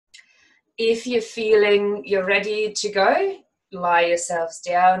If you're feeling you're ready to go, lie yourselves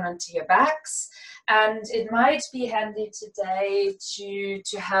down onto your backs. And it might be handy today to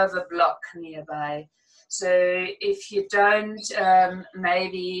have a block nearby. So if you don't,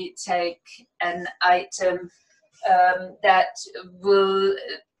 maybe take an item that will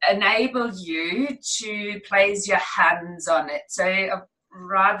enable you to place your hands on it. So I'll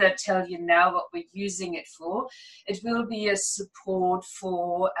rather tell you now what we're using it for. It will be a support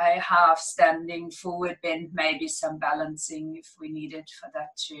for a half standing forward bend, maybe some balancing if we need it for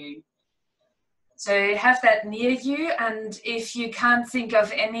that too. So have that near you, and if you can't think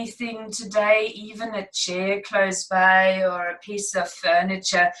of anything today, even a chair close by or a piece of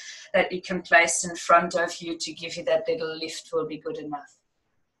furniture that you can place in front of you to give you that little lift will be good enough.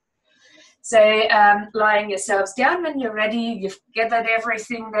 So lying yourselves down when you're ready, you've gathered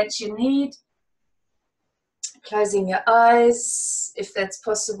everything that you need. Closing your eyes if that's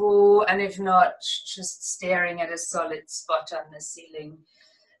possible, and if not, just staring at a solid spot on the ceiling.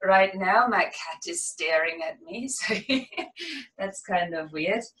 Right now, my cat is staring at me, so that's kind of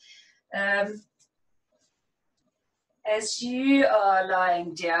weird. As you are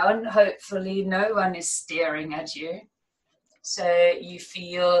lying down, hopefully no one is staring at you. So you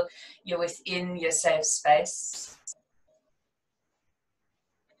feel you're within your safe space.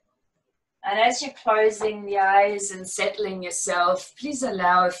 And as you're closing the eyes and settling yourself, please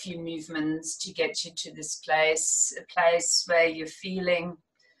allow a few movements to get you to this place, a place where you're feeling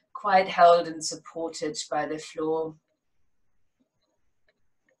quite held and supported by the floor.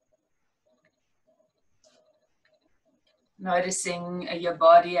 Noticing your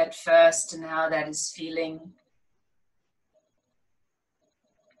body at first and how that is feeling.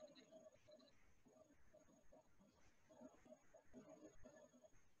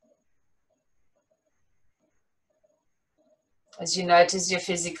 As you notice your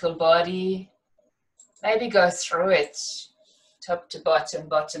physical body, maybe go through it, top to bottom,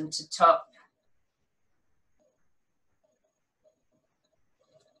 bottom to top.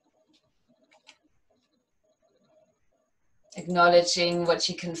 Acknowledging what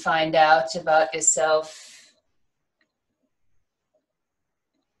you can find out about yourself.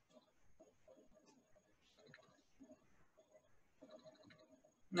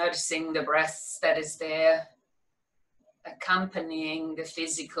 Noticing the breath that is there, accompanying the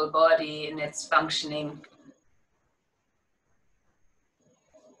physical body in its functioning.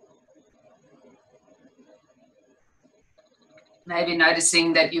 Maybe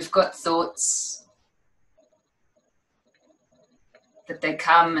noticing that you've got thoughts, that they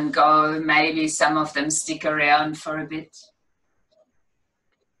come and go, maybe some of them stick around for a bit.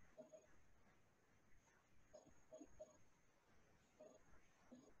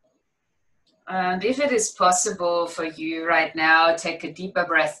 And if it is possible for you right now, take a deeper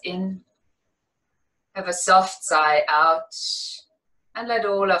breath in, have a soft sigh out, and let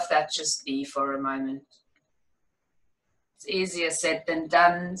all of that just be for a moment. It's easier said than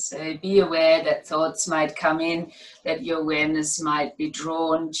done, so be aware that thoughts might come in, that your awareness might be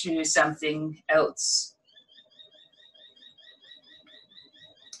drawn to something else.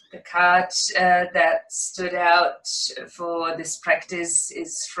 The card that stood out for this practice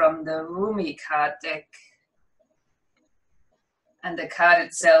is from the Rumi card deck. And the card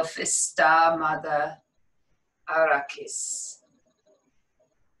itself is Star Mother Arrakis.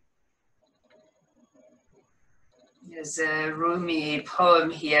 There's a Rumi poem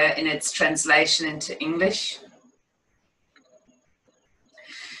here in its translation into English.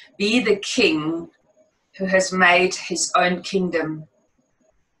 Be the king who has made his own kingdom.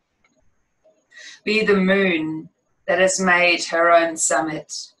 Be the moon that has made her own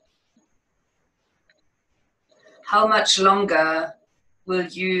summit. How much longer will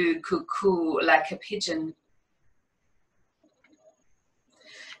you cuckoo like a pigeon?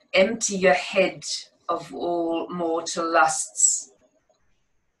 Empty your head of all mortal lusts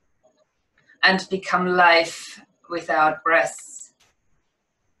and become life without breath.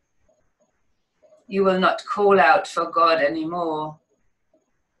 You will not call out for God anymore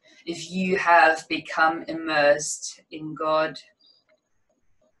if you have become immersed in God.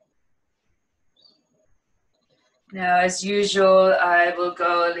 Now, as usual, I will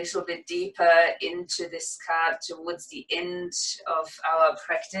go a little bit deeper into this card towards the end of our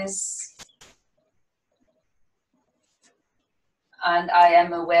practice. And I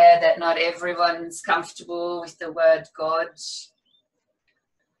am aware that not everyone's comfortable with the word God.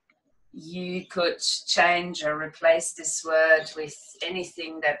 You could change or replace this word with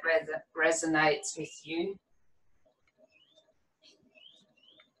anything that resonates with you.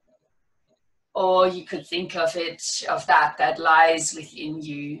 Or you could think of it, of that lies within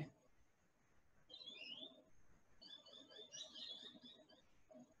you.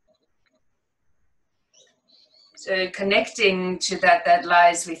 So connecting to that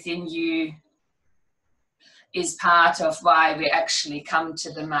lies within you is part of why we actually come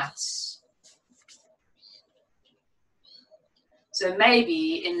to the mat. So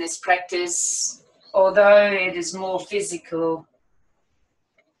maybe in this practice, although it is more physical,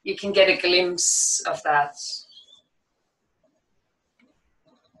 you can get a glimpse of that.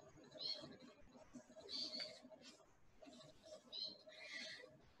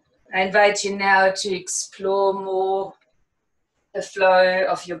 I invite you now to explore more the flow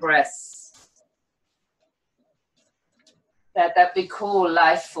of your breath, that we call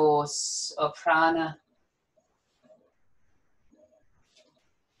life force or prana.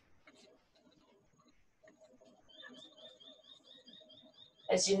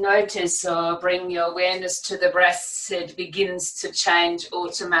 As you notice or bring your awareness to the breath, it begins to change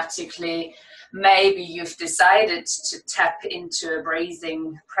automatically. Maybe you've decided to tap into a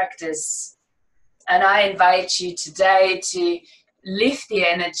breathing practice. And I invite you today to lift the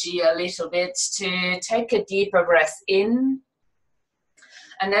energy a little bit, to take a deeper breath in,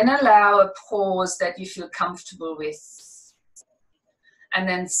 and then allow a pause that you feel comfortable with. And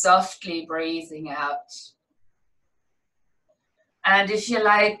then softly breathing out. And if you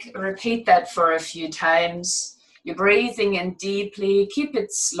like, repeat that for a few times. You're breathing in deeply, keep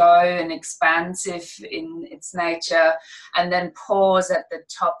it slow and expansive in its nature, and then pause at the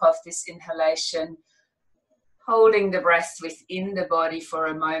top of this inhalation, holding the breath within the body for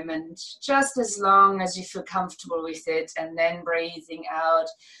a moment, just as long as you feel comfortable with it, and then breathing out.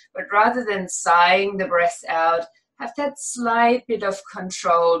 But rather than sighing the breath out, have that slight bit of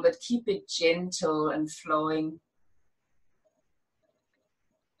control, but keep it gentle and flowing.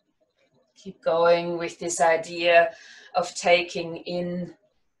 Keep going with this idea of taking in,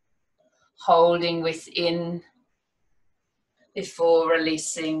 holding within before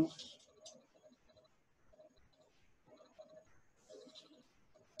releasing.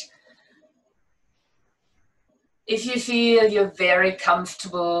 If you feel you're very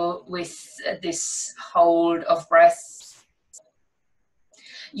comfortable with this hold of breath,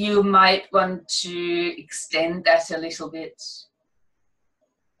 you might want to extend that a little bit.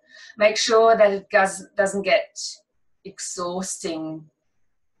 Make sure that it doesn't get exhausting,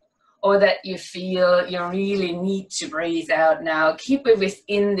 or that you feel you really need to breathe out now. Keep it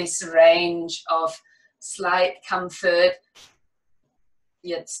within this range of slight comfort,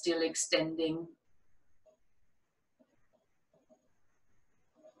 yet still extending.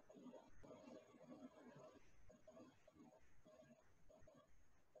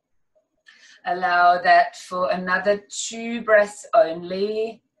 Allow that for another 2 breaths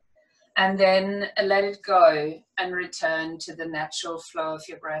only, and then let it go and return to the natural flow of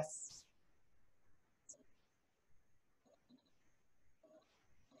your breath.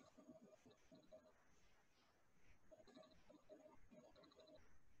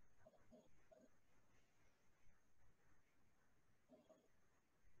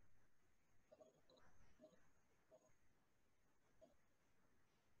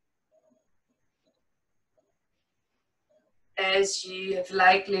 As you have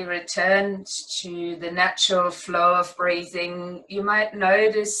likely returned to the natural flow of breathing, you might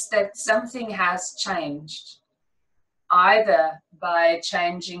notice that something has changed, either by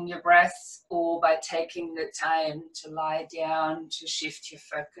changing your breath or by taking the time to lie down to shift your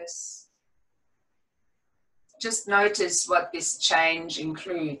focus. Just notice what this change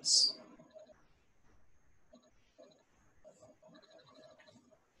includes.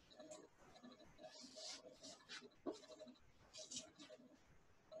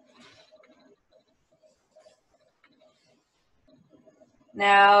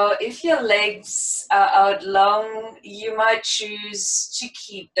 Now, if your legs are out long, you might choose to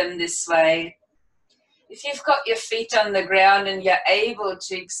keep them this way. If you've got your feet on the ground and you're able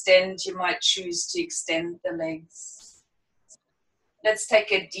to extend, you might choose to extend the legs. Let's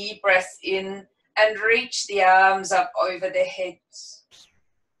take a deep breath in and reach the arms up over the head.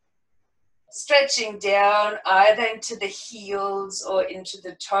 Stretching down either into the heels or into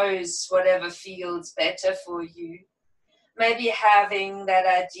the toes, whatever feels better for you. Maybe having that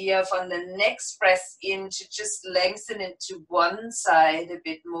idea of on the next breath in to just lengthen it to one side a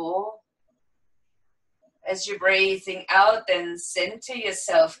bit more. As you're breathing out, then center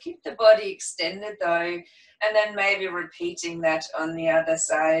yourself. Keep the body extended though, and then maybe repeating that on the other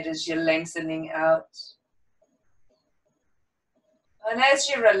side as you're lengthening out. And as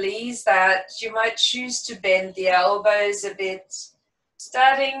you release that, you might choose to bend the elbows a bit,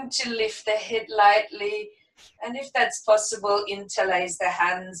 starting to lift the head lightly. And if that's possible, interlace the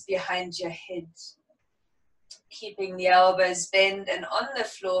hands behind your head. Keeping the elbows bent and on the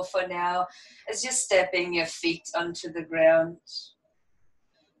floor for now as you're stepping your feet onto the ground.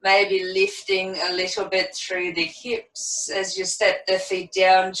 Maybe lifting a little bit through the hips as you step the feet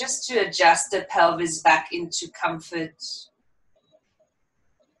down, just to adjust the pelvis back into comfort.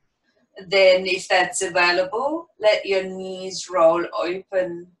 Then, if that's available, let your knees roll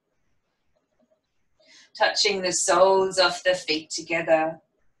open, touching the soles of the feet together.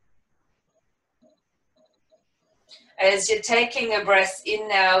 As you're taking a breath in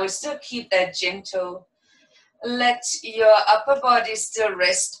now, still keep that gentle. Let your upper body still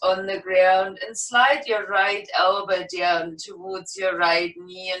rest on the ground and slide your right elbow down towards your right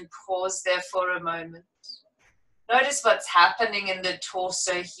knee and pause there for a moment. Notice what's happening in the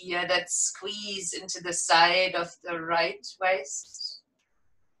torso here, that squeeze into the side of the right waist,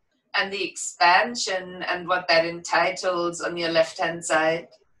 and the expansion and what that entitles on your left-hand side.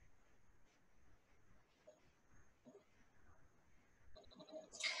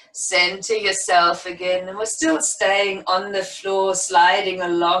 Center yourself again, and we're still staying on the floor, sliding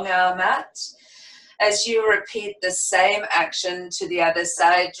along our mat. As you repeat the same action to the other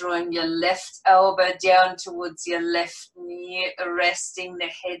side, drawing your left elbow down towards your left knee, resting the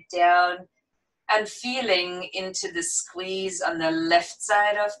head down, and feeling into the squeeze on the left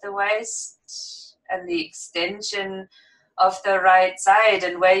side of the waist, and the extension of the right side,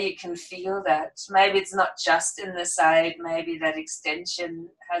 and where you can feel that. Maybe it's not just in the side, maybe that extension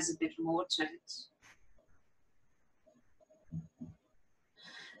has a bit more to it.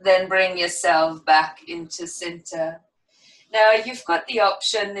 Then bring yourself back into center. Now you've got the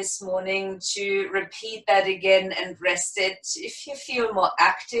option this morning to repeat that again and rest it. If you feel more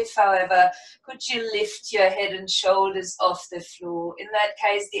active, however, could you lift your head and shoulders off the floor? In that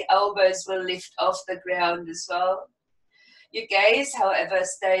case, the elbows will lift off the ground as well. Your gaze, however,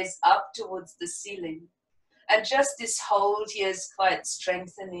 stays up towards the ceiling. And just this hold here is quite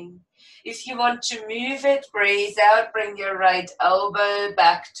strengthening. If you want to move it, breathe out, bring your right elbow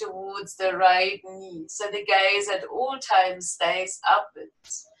back towards the right knee. So the gaze at all times stays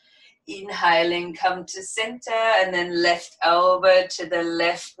upwards. Inhaling, come to center, and then left elbow to the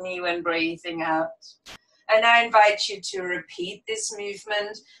left knee when breathing out. And I invite you to repeat this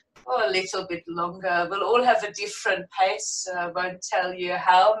movement for a little bit longer. We'll all have a different pace, so I won't tell you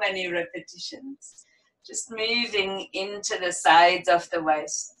how many repetitions. Just moving into the sides of the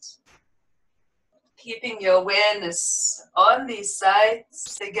waist. Keeping your awareness on these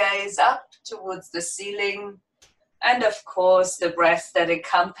sides, the gaze up towards the ceiling, and of course the breath that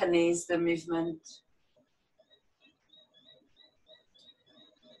accompanies the movement.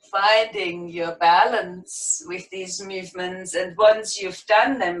 Finding your balance with these movements, and once you've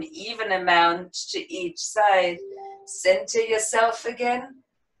done them, even amount to each side, center yourself again,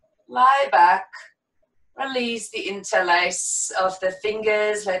 lie back, release the interlace of the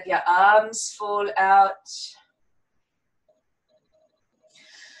fingers, let your arms fall out.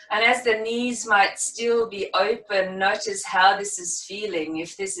 And as the knees might still be open, notice how this is feeling.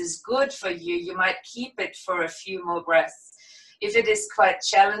 If this is good for you, you might keep it for a few more breaths. If it is quite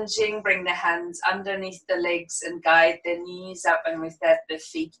challenging, bring the hands underneath the legs and guide the knees up, and with that, the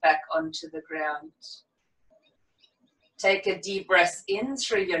feet back onto the ground. Take a deep breath in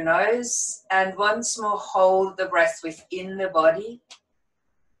through your nose, and once more hold the breath within the body.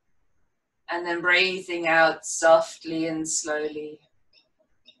 And then breathing out softly and slowly.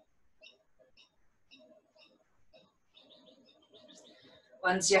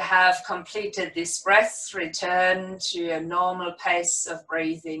 Once you have completed this breath, return to a normal pace of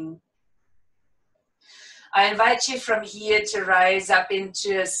breathing. I invite you from here to rise up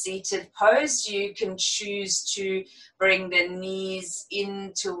into a seated pose. You can choose to bring the knees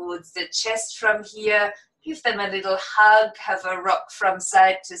in towards the chest from here. Give them a little hug, have a rock from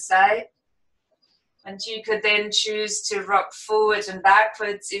side to side. And you could then choose to rock forward and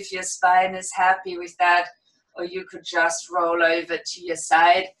backwards if your spine is happy with that. Or you could just roll over to your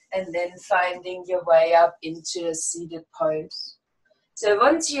side and then finding your way up into a seated pose. So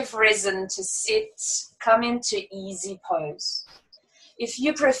once you've risen to sit, come into easy pose. If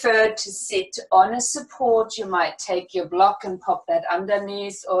you prefer to sit on a support, you might take your block and pop that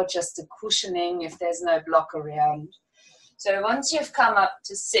underneath, or just a cushioning if there's no block around. So once you've come up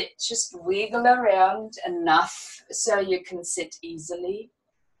to sit, just wiggle around enough so you can sit easily.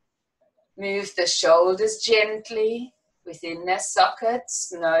 Move the shoulders gently within their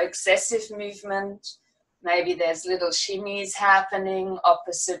sockets, no excessive movement. Maybe there's little shimmies happening,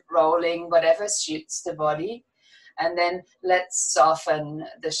 opposite rolling, whatever suits the body. And then let's soften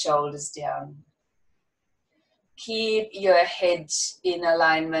the shoulders down. Keep your head in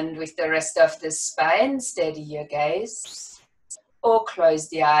alignment with the rest of the spine. Steady your gaze. Or close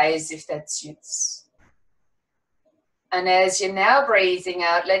the eyes if that suits. And as you're now breathing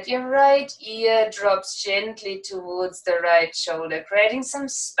out, let your right ear drop gently towards the right shoulder, creating some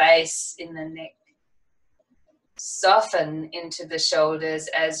space in the neck. Soften into the shoulders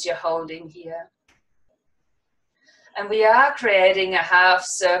as you're holding here. And we are creating a half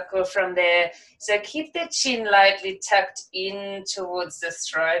circle from there. So keep the chin lightly tucked in towards the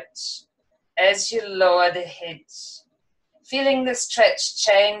throat as you lower the head. Feeling the stretch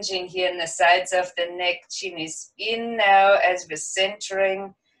changing here in the sides of the neck. Chin is in now as we're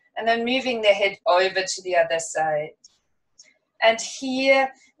centering. And then moving the head over to the other side. And here,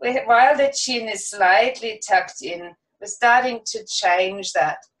 while the chin is slightly tucked in, we're starting to change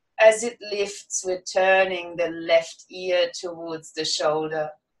that. As it lifts, we're turning the left ear towards the shoulder.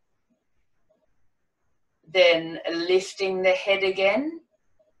 Then lifting the head again.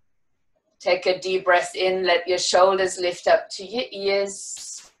 Take a deep breath in, let your shoulders lift up to your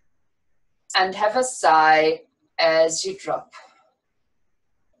ears. And have a sigh as you drop.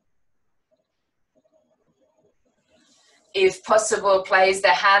 If possible, place the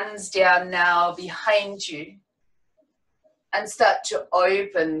hands down now behind you. And start to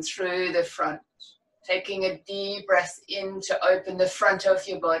open through the front. Taking a deep breath in to open the front of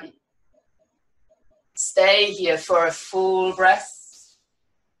your body. Stay here for a full breath.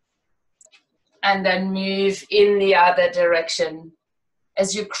 And then move in the other direction.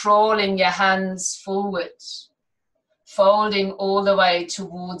 As you're crawling your hands forward. Folding all the way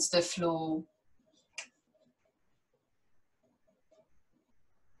towards the floor.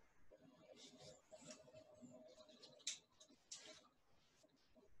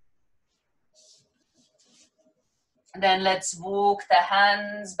 Then let's walk the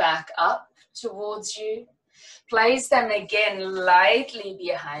hands back up towards you. Place them again lightly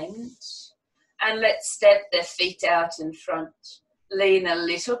behind. And let's step the feet out in front. Lean a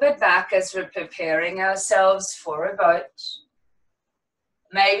little bit back as we're preparing ourselves for a boat.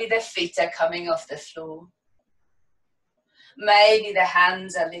 Maybe the feet are coming off the floor. Maybe the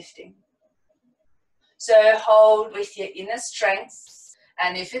hands are lifting. So hold with your inner strength.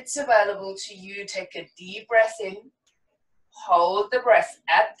 And if it's available to you, take a deep breath in. Hold the breath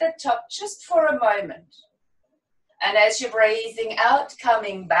at the top just for a moment. And as you're breathing out,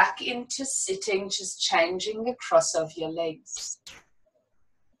 coming back into sitting, just changing the cross of your legs.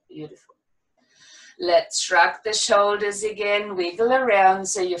 Beautiful. Let's shrug the shoulders again, wiggle around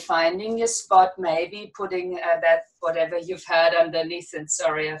so you're finding your spot, maybe putting that whatever you've had underneath, and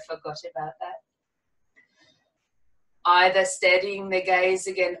sorry, I forgot about that. Either steadying the gaze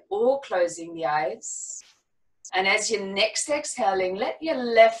again or closing the eyes. And as you're next exhaling, let your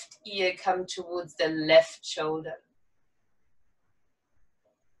left ear come towards the left shoulder.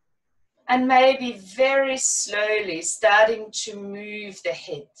 And maybe very slowly starting to move the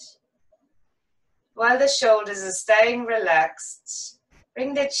head. While the shoulders are staying relaxed,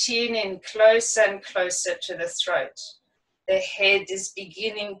 bring the chin in closer and closer to the throat. The head is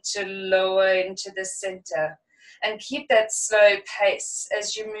beginning to lower into the center. And keep that slow pace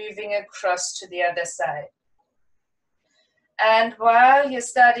as you're moving across to the other side. And while you're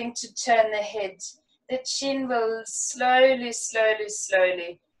starting to turn the head, the chin will slowly, slowly,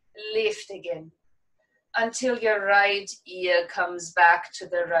 slowly lift again until your right ear comes back to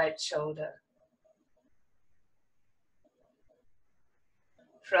the right shoulder.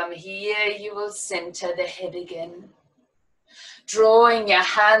 From here, you will center the head again. Drawing your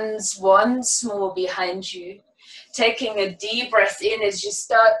hands once more behind you. Taking a deep breath in as you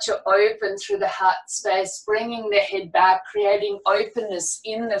start to open through the heart space, bringing the head back, creating openness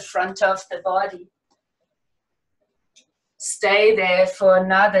in the front of the body. Stay there for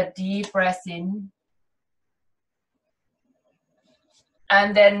another deep breath in.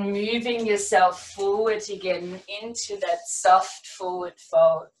 And then moving yourself forward again into that soft forward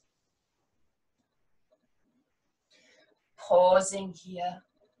fold. Pausing here.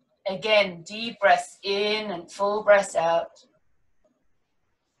 Again, deep breath in and full breath out.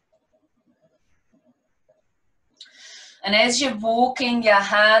 And as you're walking your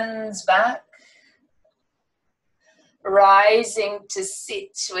hands back, rising to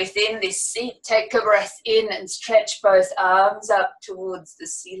sit within this seat, take a breath in and stretch both arms up towards the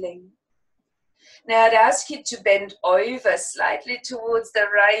ceiling. Now I'd ask you to bend over slightly towards the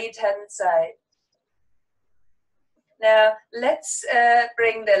right hand side. Now, let's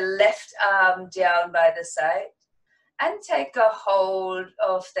bring the left arm down by the side and take a hold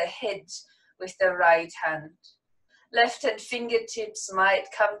of the head with the right hand. Left hand fingertips might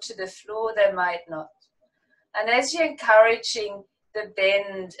come to the floor, they might not. And as you're encouraging the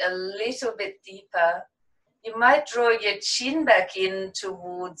bend a little bit deeper, you might draw your chin back in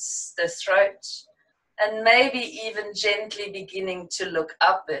towards the throat and maybe even gently beginning to look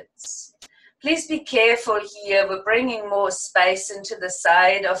upwards. Please be careful here. We're bringing more space into the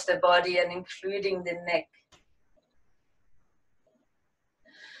side of the body and including the neck.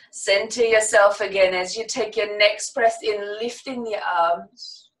 Center yourself again as you take your next breath in, lifting the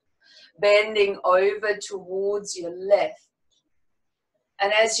arms, bending over towards your left.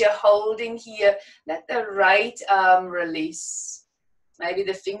 And as you're holding here, let the right arm release. Maybe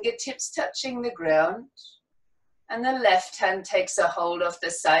the fingertips touching the ground. And the left hand takes a hold of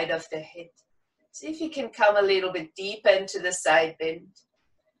the side of the head. See if you can come a little bit deeper into the side bend.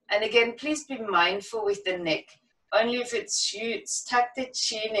 And again, please be mindful with the neck. Only if it suits, tuck the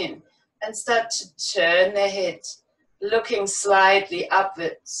chin in and start to turn the head, looking slightly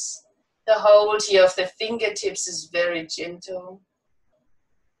upwards. The hold here of the fingertips is very gentle.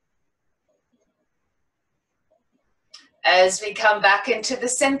 As we come back into the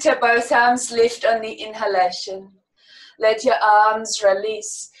center, both arms lift on the inhalation. Let your arms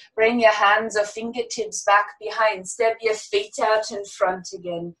release. Bring your hands or fingertips back behind. Step your feet out in front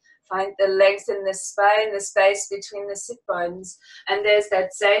again. Find the length in the spine, the space between the sit bones. And there's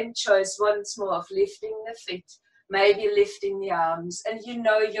that same choice once more of lifting the feet, maybe lifting the arms. And you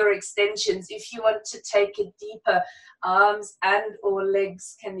know your extensions. If you want to take it deeper, arms and or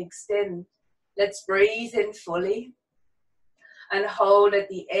legs can extend. Let's breathe in fully. And hold at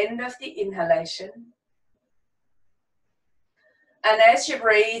the end of the inhalation. And as you're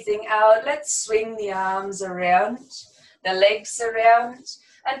breathing out, let's swing the arms around, the legs around,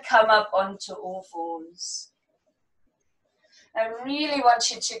 and come up onto all fours. I really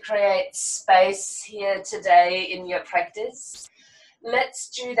want you to create space here today in your practice. Let's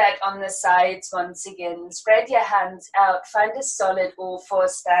do that on the sides once again. Spread your hands out. Find a solid all four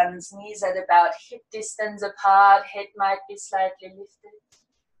stands. Knees at about hip distance apart. Head might be slightly lifted.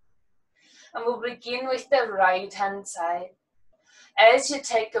 And we'll begin with the right hand side. As you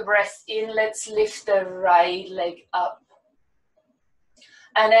take a breath in, let's lift the right leg up.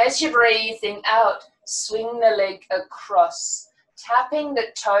 And as you're breathing out, swing the leg across, tapping the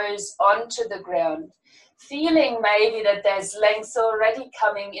toes onto the ground. Feeling maybe that there's length already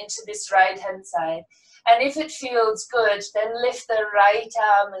coming into this right hand side. And if it feels good, then lift the right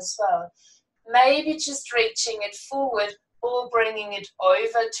arm as well. Maybe just reaching it forward or bringing it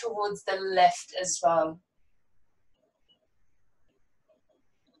over towards the left as well.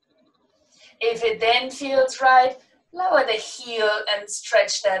 If it then feels right, lower the heel and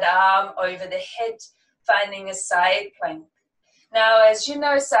stretch that arm over the head, finding a side plank. Now, as you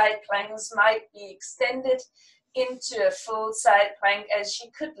know, side planks might be extended into a full side plank as you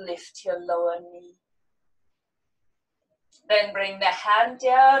could lift your lower knee. Then bring the hand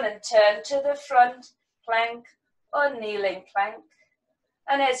down and turn to the front plank or kneeling plank.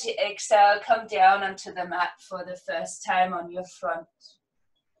 And as you exhale, come down onto the mat for the first time on your front.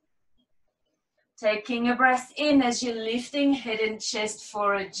 Taking a breath in as you're lifting head and chest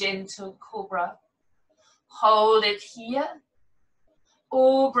for a gentle cobra. Hold it here.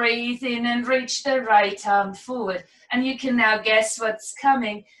 Or breathe in and reach the right arm forward. And you can now guess what's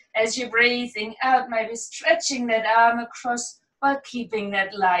coming as you're breathing out, maybe stretching that arm across while keeping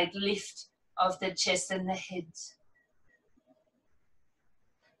that light lift of the chest and the head.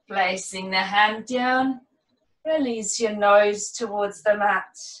 Placing the hand down, release your nose towards the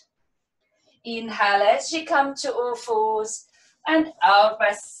mat. Inhale as you come to all fours and out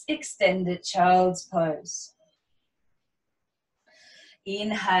breath, extended child's pose.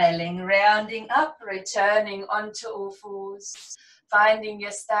 Inhaling, rounding up, returning onto all fours, finding your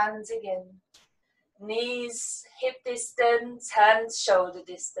stance again. Knees, hip distance, hands, shoulder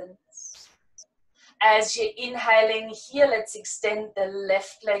distance. As you're inhaling here, let's extend the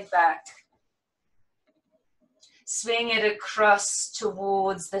left leg back. Swing it across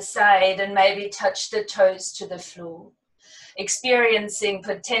towards the side and maybe touch the toes to the floor. Experiencing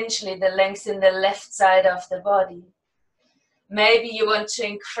potentially the length in the left side of the body. Maybe you want to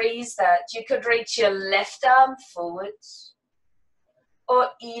increase that. You could reach your left arm forward or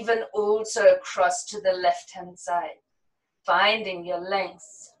even also across to the left-hand side, finding your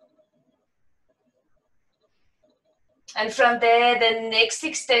length. And from there, the next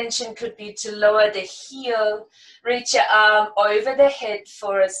extension could be to lower the heel, reach your arm over the head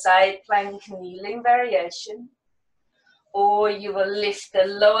for a side plank kneeling variation. Or you will lift the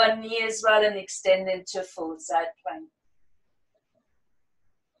lower knee as well and extend into full side plank.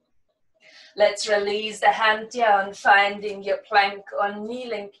 Let's release the hand down, finding your plank or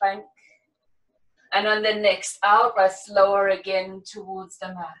kneeling plank. And on the next out breath, lower again towards the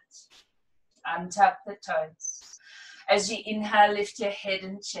mat. Untuck the toes. As you inhale, lift your head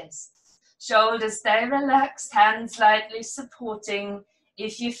and chest. Shoulders stay relaxed, hands lightly supporting.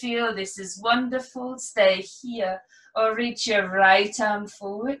 If you feel this is wonderful, stay here or reach your right arm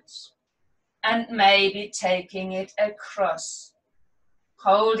forward and maybe taking it across.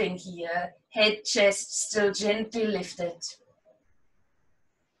 Holding here, head, chest still gently lifted.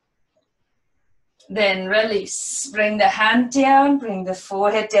 Then release. Bring the hand down, bring the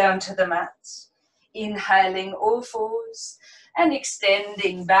forehead down to the mat. Inhaling all fours and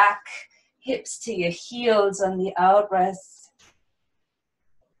extending back, hips to your heels on the out breath.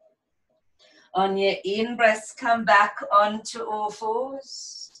 On your in breath, come back onto all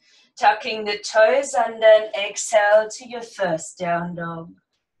fours, tucking the toes under and exhale to your first down dog.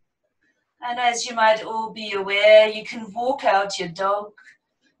 And as you might all be aware, you can walk out your dog.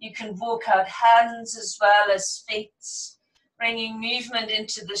 You can walk out hands as well as feet, bringing movement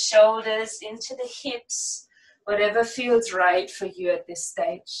into the shoulders, into the hips, whatever feels right for you at this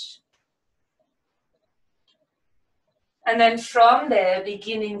stage. And then from there,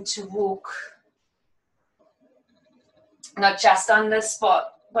 beginning to walk, not just on the spot,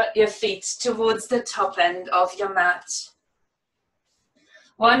 but your feet towards the top end of your mat.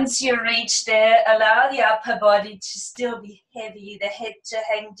 Once you reach there, allow the upper body to still be heavy, the head to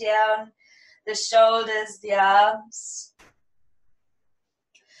hang down, the shoulders, the arms.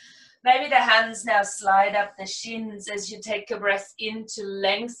 Maybe the hands now slide up the shins as you take a breath in to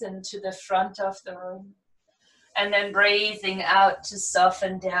lengthen to the front of the room. And then breathing out to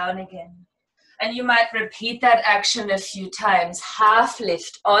soften down again. And you might repeat that action a few times. Half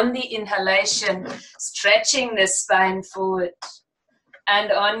lift on the inhalation, stretching the spine forward.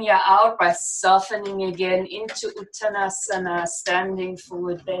 And on your out breath, softening again into Uttanasana, standing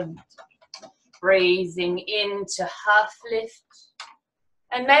forward bend. Breathing into half lift.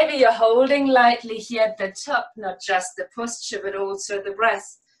 And maybe you're holding lightly here at the top, not just the posture, but also the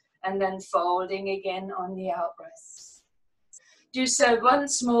breath. And then folding again on the out breath. Do so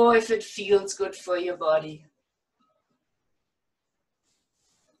once more if it feels good for your body.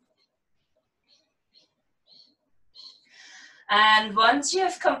 And once you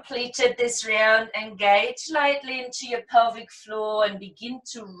have completed this round, engage lightly into your pelvic floor and begin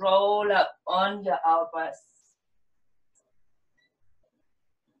to roll up on your out breath.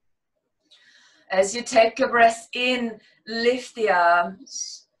 As you take a breath in, lift the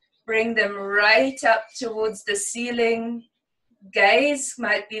arms, bring them right up towards the ceiling. Gaze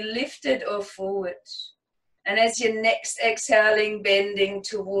might be lifted or forward. And as you're next exhaling, bending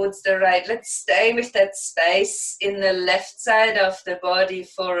towards the right. Let's stay with that space in the left side of the body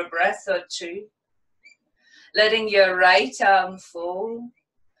for a breath or two. Letting your right arm fall,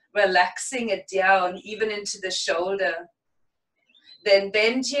 relaxing it down, even into the shoulder. Then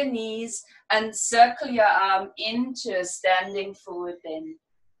bend your knees and circle your arm into a standing forward bend.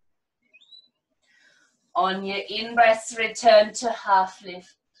 On your in-breath, return to half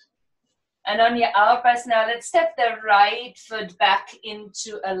lift. And on your out breath now, let's step the right foot back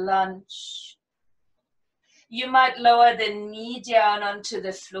into a lunge. You might lower the knee down onto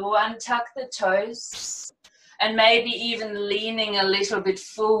the floor, untuck the toes, and maybe even leaning a little bit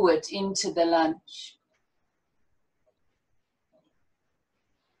forward into the lunge.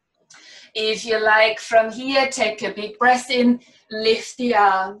 If you like, from here, take a big breath in, lift the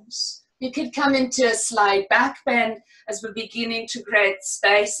arms. You could come into a slight back bend as we're beginning to create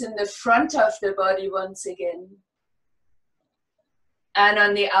space in the front of the body once again. And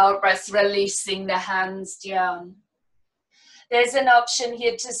on the out breath, releasing the hands down. There's an option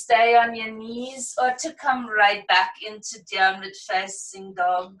here to stay on your knees or to come right back into downward facing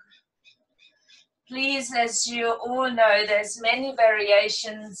dog. Please, as you all know, there's many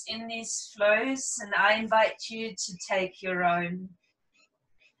variations in these flows, and I invite you to take your own.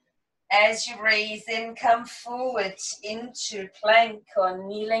 As you breathe in, come forward into plank or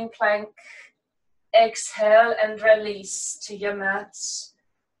kneeling plank. Exhale and release to your mat.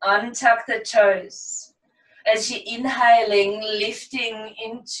 Untuck the toes. As you're inhaling, lifting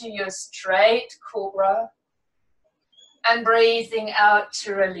into your straight cobra. And breathing out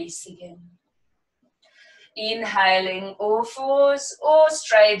to release again. Inhaling all fours or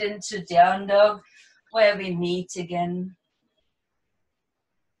straight into down dog where we meet again.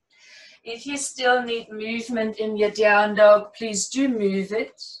 If you still need movement in your down dog, please do move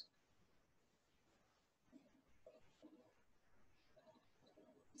it.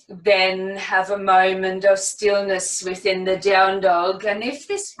 Then have a moment of stillness within the down dog. And if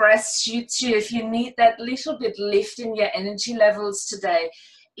this breath suits you, if you need that little bit lift in your energy levels today,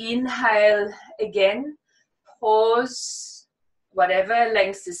 Inhale again, pause, whatever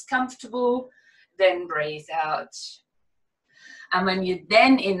length is comfortable, then breathe out. And when you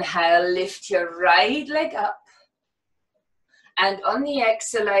then inhale, lift your right leg up. And on the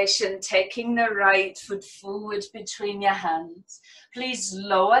exhalation, taking the right foot forward between your hands. Please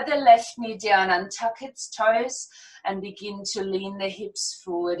lower the left knee down and tuck its toes and begin to lean the hips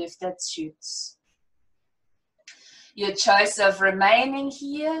forward if that suits. Your choice of remaining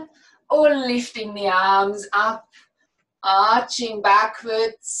here or lifting the arms up, arching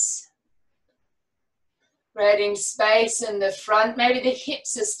backwards, creating space in the front. Maybe the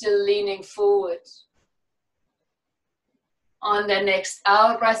hips are still leaning forward. On the next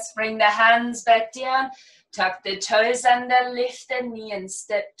out breath, bring the hands back down, tuck the toes under, lift the knee and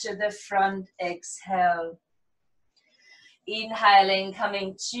step to the front. Exhale. Inhaling,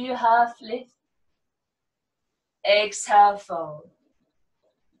 coming to half lift. Exhale, fold.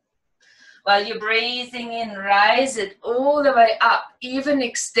 While you're breathing in, rise it all the way up, even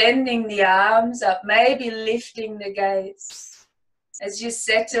extending the arms up, maybe lifting the gaze. As you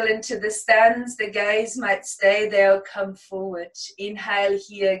settle into the stance, the gaze might stay there or come forward. Inhale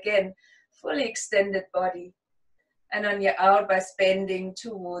here again, fully extended body. And on your out breath, bending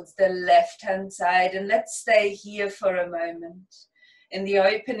towards the left-hand side. And let's stay here for a moment. In the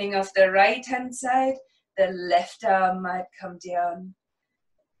opening of the right-hand side, the left arm might come down.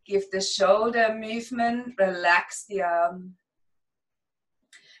 Give the shoulder movement, relax the arm.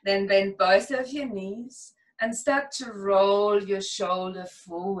 Then bend both of your knees and start to roll your shoulder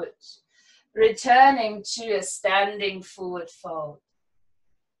forward, returning to a standing forward fold.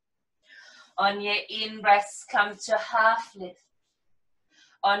 On your in breaths, come to half lift.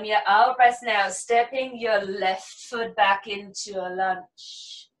 On your out breath now, stepping your left foot back into a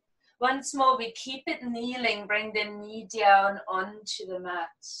lunge. Once more, we keep it kneeling, bring the knee down onto the mat.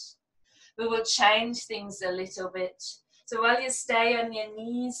 We will change things a little bit. So while you stay on your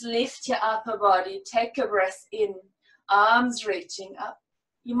knees, lift your upper body, take a breath in, arms reaching up.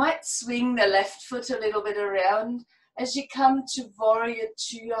 You might swing the left foot a little bit around as you come to warrior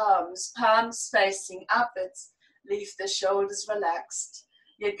two, arms, palms facing upwards. Leave the shoulders relaxed.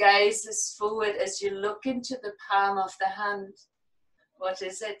 Your gaze is forward as you look into the palm of the hand. What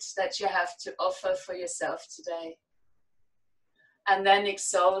is it that you have to offer for yourself today? And then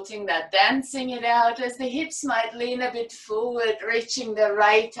exalting that, dancing it out as the hips might lean a bit forward, reaching the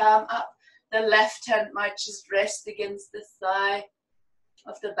right arm up. The left hand might just rest against the thigh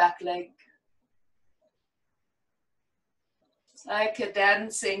of the back leg. It's like a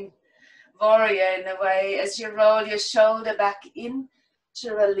dancing warrior in a way as you roll your shoulder back in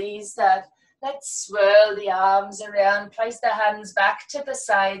to release that. Let's swirl the arms around, place the hands back to the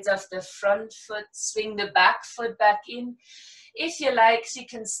sides of the front foot, swing the back foot back in. If you like, you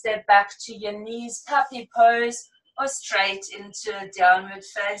can step back to your knees, puppy pose, or straight into a downward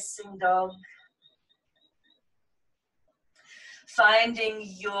facing dog.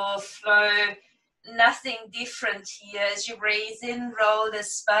 Finding your flow, nothing different here. As you breathe in, roll the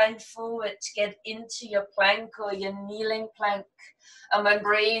spine forward, get into your plank or your kneeling plank. And when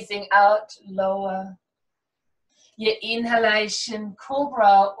breathing out, lower. Your inhalation,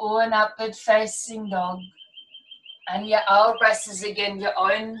 cobra or an upward facing dog. And your out breath is again your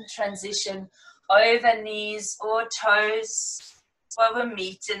own transition over knees or toes while we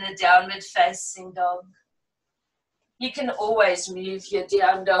meet in a downward facing dog. You can always move your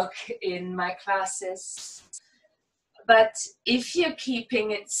down dog in my classes. But if you're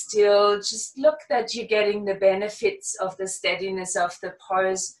keeping it still, just look that you're getting the benefits of the steadiness of the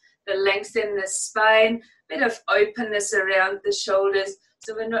pose, the length in the spine, bit of openness around the shoulders,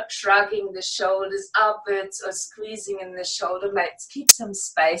 so we're not shrugging the shoulders upwards or squeezing in the shoulder blades. Keep some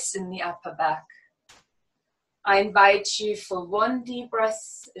space in the upper back. I invite you for one deep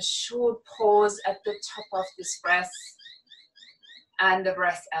breath, a short pause at the top of this breath, and a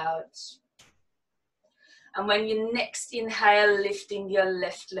breath out. And when you next inhale, lifting your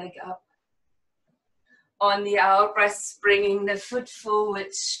left leg up. On the out breath, bringing the foot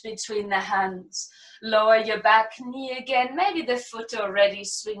forward between the hands. Lower your back knee again. Maybe the foot already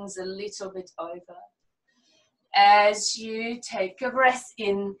swings a little bit over. As you take a breath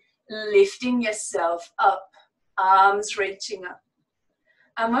in, lifting yourself up, arms reaching up.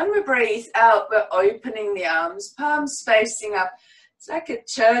 And when we breathe out, we're opening the arms, palms facing up. It's like a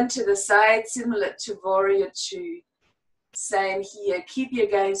turn to the side, similar to warrior two. Same here, keep your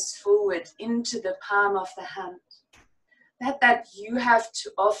gaze forward into the palm of the hand. That you have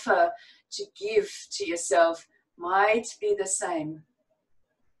to offer, to give to yourself might be the same.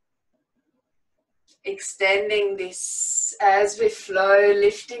 Extending this as we flow,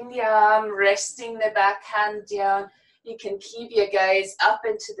 lifting the arm, resting the back hand down. You can keep your gaze up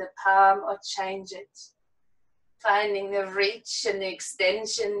into the palm or change it. Finding the reach and the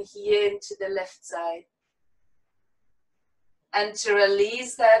extension here into the left side. And to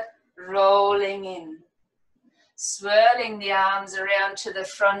release that, rolling in. Swirling the arms around to the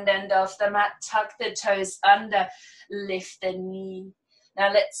front end of the mat. Tuck the toes under, lift the knee.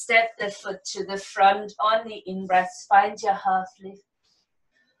 Now let's step the foot to the front on the in-breath. Find your half lift.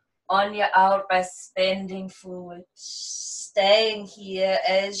 On your out-breath, bending forward. Staying here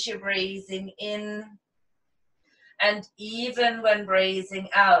as you're breathing in. And even when breathing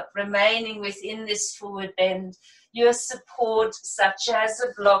out, remaining within this forward bend. Your support, such as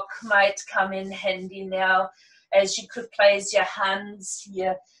a block, might come in handy now, as you could place your hands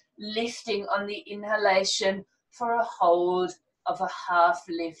here, lifting on the inhalation for a hold of a half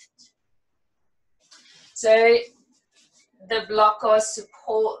lift. So the block or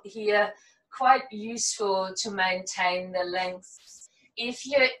support here, quite useful to maintain the length. If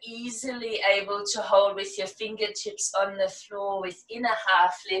you're easily able to hold with your fingertips on the floor within a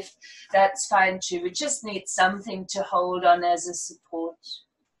half lift, that's fine too. We just need something to hold on as a support.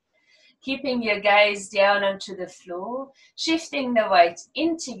 Keeping your gaze down onto the floor, shifting the weight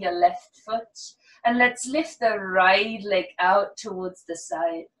into your left foot, and let's lift the right leg out towards the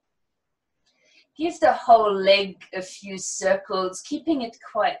side. Give the whole leg a few circles, keeping it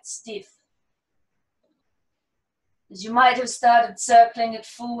quite stiff. As you might have started circling it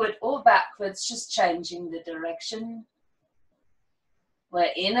forward or backwards, just changing the direction.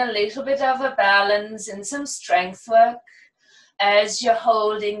 We're in a little bit of a balance and some strength work. As you're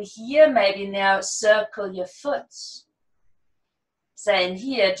holding here, maybe now circle your foot. Same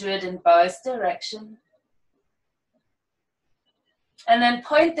here, do it in both directions. And then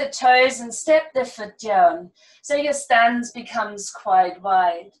point the toes and step the foot down, so your stance becomes quite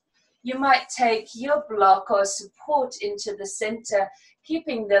wide. You might take your block or support into the center,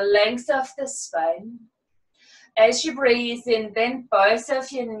 keeping the length of the spine. As you breathe in, bend both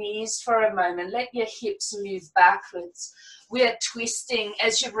of your knees for a moment. Let your hips move backwards. We are twisting.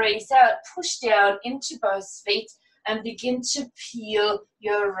 As you breathe out, push down into both feet and begin to peel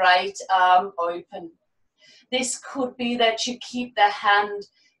your right arm open. This could be that you keep the hand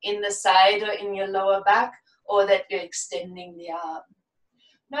in the side or in your lower back, or that you're extending the arm.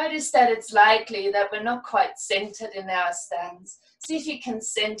 Notice that it's likely that we're not quite centered in our stance. See if you can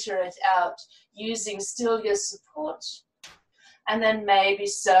center it out using still your support, and then maybe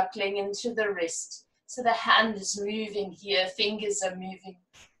circling into the wrist. So the hand is moving here, fingers are moving.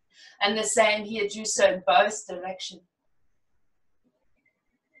 And the same here, do so in both directions.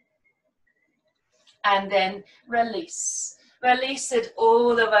 And then release. Release it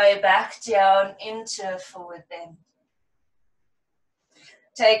all the way back down into a forward bend.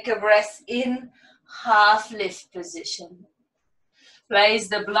 Take a breath in, half lift position. Place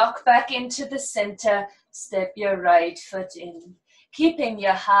the block back into the center, step your right foot in. Keeping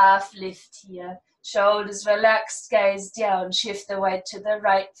your half lift here. Shoulders relaxed, gaze down, shift the weight to the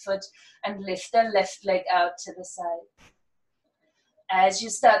right foot and lift the left leg out to the side. As you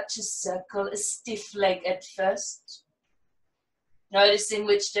start to circle a stiff leg at first, notice in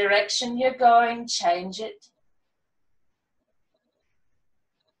which direction you're going, change it.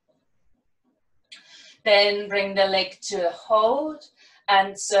 Then bring the leg to a hold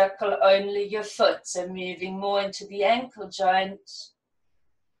and circle only your foot, so moving more into the ankle joint.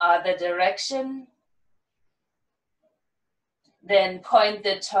 Other direction. Then point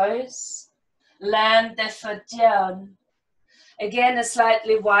the toes, land the foot down. Again, a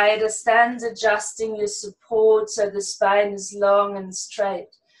slightly wider stance, adjusting your support so the spine is long and straight.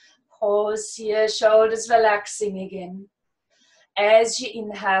 Pause here, shoulders relaxing again. As you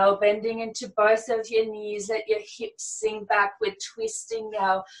inhale, bending into both of your knees, let your hips sink back. We're twisting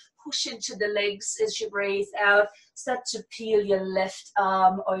now. Push into the legs as you breathe out. Start to peel your left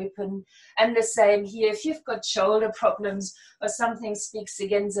arm open. And the same here. If you've got shoulder problems or something speaks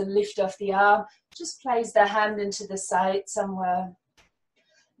against a lift of the arm, just place the hand into the side somewhere.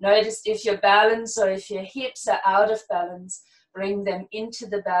 Notice if your balance or if your hips are out of balance, bring them into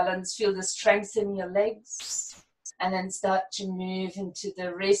the balance. Feel the strength in your legs. And then start to move into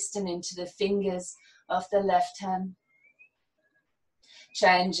the wrist and into the fingers of the left hand.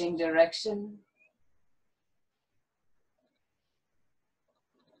 Changing direction.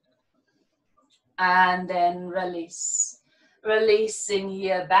 And then release. Releasing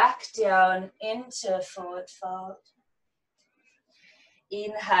here back down into forward fold.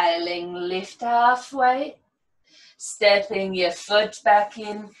 Inhaling, lift halfway. Stepping your foot back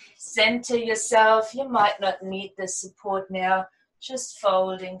in, center yourself. You might not need the support now, just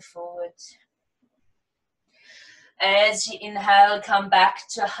folding forward. As you inhale, come back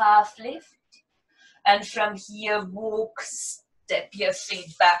to half lift. And from here, walk, step your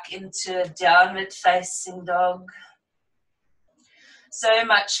feet back into a downward facing dog. So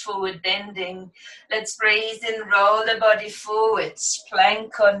much forward bending. Let's breathe in, roll the body forward.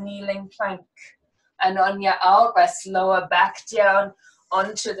 Plank or kneeling plank. And on your elbows, lower back down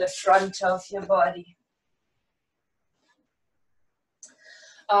onto the front of your body.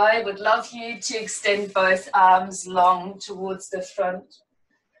 I would love you to extend both arms long towards the front.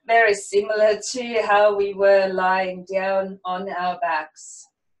 Very similar to how we were lying down on our backs.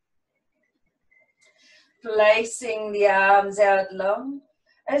 Placing the arms out long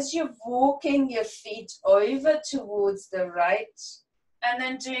as you're walking your feet over towards the right, and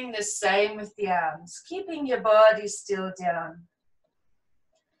then doing the same with the arms, keeping your body still down.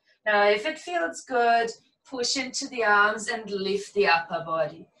 Now, if it feels good, push into the arms and lift the upper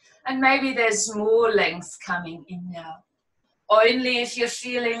body. And maybe there's more length coming in now. Only if you're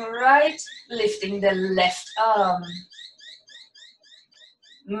feeling right, lifting the left arm.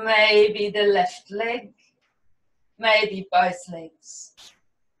 Maybe the left leg. Maybe both legs.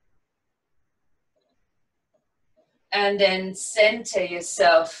 And then center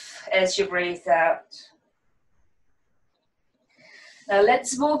yourself as you breathe out. Now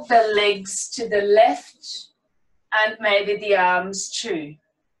let's walk the legs to the left and maybe the arms too.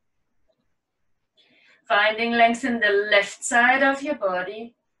 Finding length in the left side of your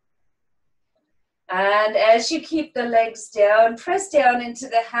body. And as you keep the legs down, press down into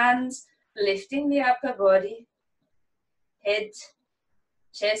the hands, lifting the upper body. Head,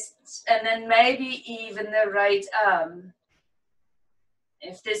 chest, and then maybe even the right arm.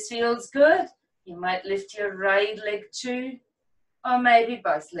 If this feels good, you might lift your right leg too, or maybe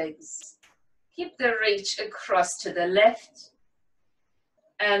both legs. Keep the reach across to the left,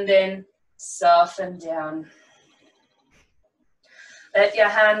 and then soften down. Let your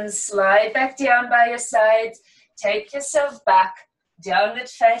hands slide back down by your sides. Take yourself back, downward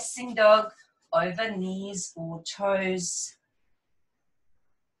facing dog, over knees or toes.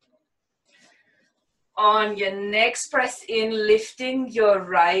 On your next breath in, lifting your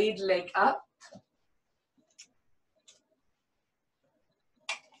right leg up.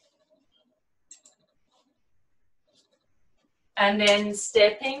 And then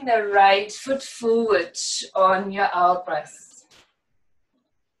stepping the right foot forward on your out breath.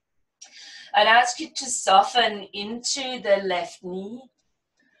 I'd ask you to soften into the left knee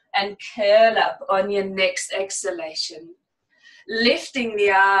and curl up on your next exhalation. Lifting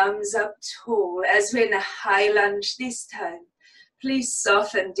the arms up tall as we're in a high lunge this time. Please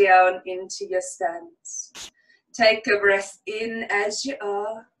soften down into your stance. Take a breath in as you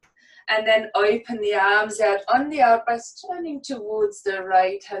are, and then open the arms out on the out breath, turning towards the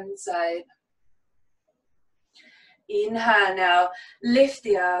right hand side. Inhale now, lift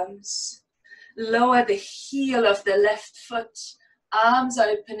the arms. Lower the heel of the left foot. Arms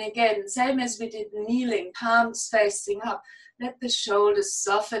open again, same as we did kneeling, palms facing up. Let the shoulders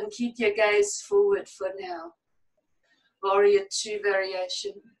soften, keep your gaze forward for now. Warrior 2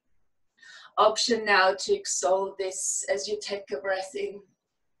 variation. Option now to exalt this as you take a breath in.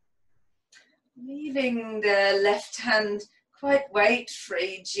 Leaving the left hand quite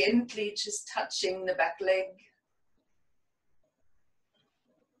weight-free, gently just touching the back leg.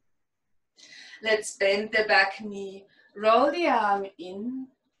 Let's bend the back knee. Roll the arm in,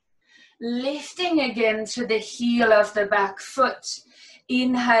 lifting again to the heel of the back foot.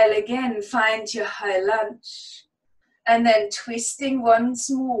 Inhale again, find your high lunge. And then twisting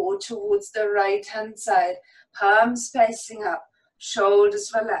once more towards the right hand side. Palms facing up,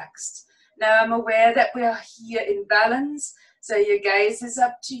 shoulders relaxed. Now I'm aware that we are here in balance, so your gaze is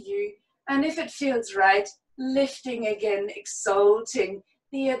up to you. And if it feels right, lifting again, exalting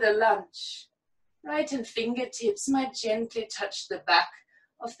near the lunge. Right hand fingertips might gently touch the back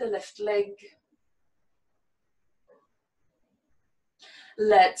of the left leg.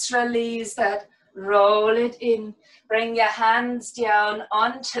 Let's release that, roll it in, bring your hands down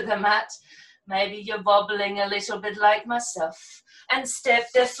onto the mat. Maybe you're wobbling a little bit like myself. And step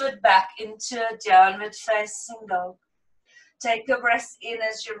the foot back into a downward facing dog. Take a breath in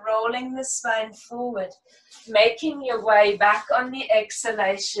as you're rolling the spine forward, making your way back on the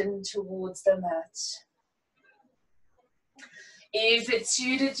exhalation towards the mat. If it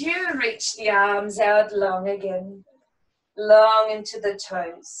suited you, reach the arms out long again, long into the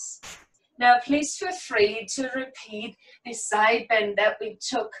toes. Now please feel free to repeat the side bend that we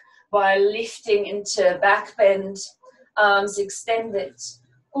took while lifting into a back bend, arms extended,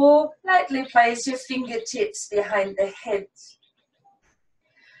 or lightly place your fingertips behind the head.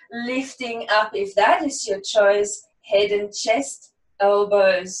 Lifting up, if that is your choice, head and chest,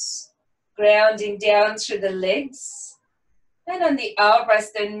 elbows, grounding down through the legs. And on the out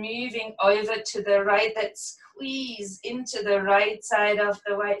breath, then moving over to the right, that squeeze into the right side of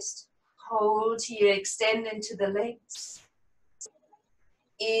the waist. Hold here, extend into the legs.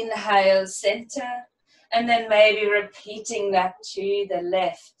 Inhale, center, and then maybe repeating that to the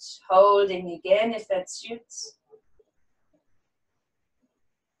left. Holding again if that suits.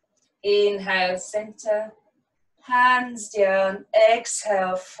 Inhale, center, hands down,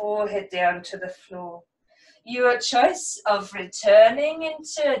 exhale, forehead down to the floor. Your choice of returning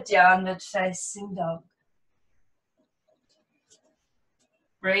into a downward facing dog.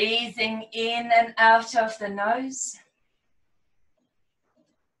 Breathing in and out of the nose.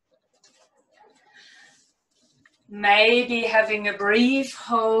 Maybe having a brief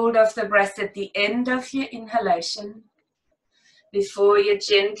hold of the breath at the end of your inhalation before you're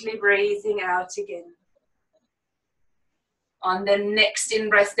gently breathing out again. On the next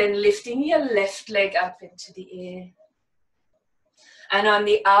in-breath, then lifting your left leg up into the air. And on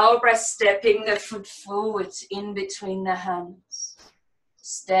the out-breath, stepping the foot forward in between the hands.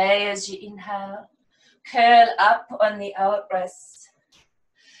 Stay as you inhale. Curl up on the out-breath.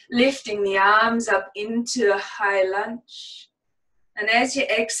 Lifting the arms up into a high lunge. And as you're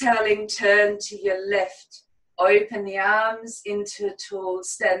exhaling, turn to your left. Open the arms into a tall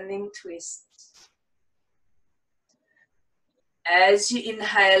standing twist. As you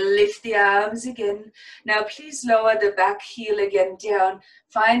inhale, lift the arms again. Now please lower the back heel again down,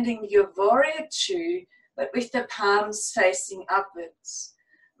 finding your warrior two, but with the palms facing upwards.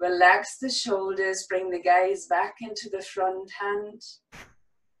 Relax the shoulders, bring the gaze back into the front hand.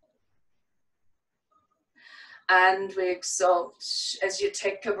 And we exalt as you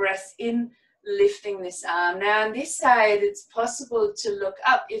take a breath in, lifting this arm. Now on this side, it's possible to look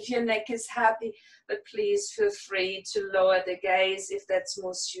up if your neck is happy, but please feel free to lower the gaze if that's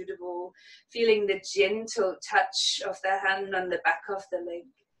more suitable. Feeling the gentle touch of the hand on the back of the leg.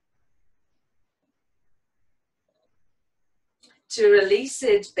 To release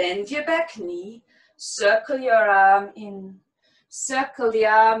it, bend your back knee, circle your arm in. Circle the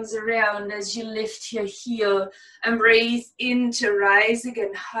arms around as you lift your heel and breathe in to rise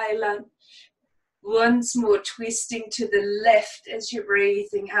again, high lunge. Once more, twisting to the left as you're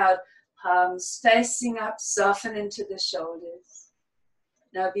breathing out, palms facing up, soften into the shoulders.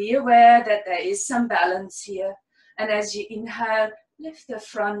 Now be aware that there is some balance here, and as you inhale, lift the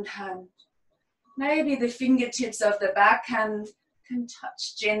front hand. Maybe the fingertips of the back hand can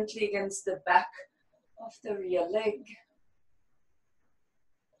touch gently against the back of the rear leg.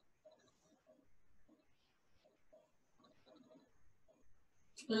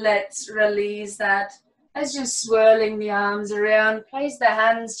 Let's release that. As you're swirling the arms around, place the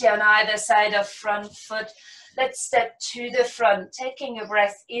hands down either side of front foot. Let's step to the front, taking a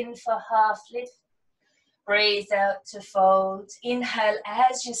breath in for half lift. Breathe out to fold. Inhale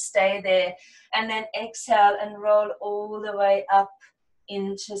as you stay there, and then exhale and roll all the way up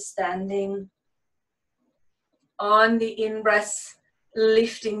into standing. On the in-breath,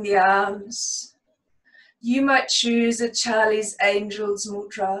 lifting the arms. You might choose a Charlie's Angels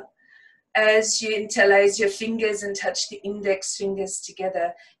mudra as you interlace your fingers and touch the index fingers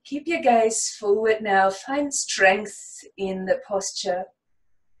together. Keep your gaze forward now. Find strength in the posture.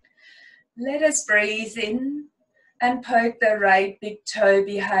 Let us breathe in and poke the right big toe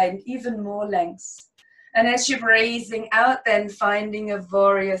behind, even more length. And as you're breathing out, then finding a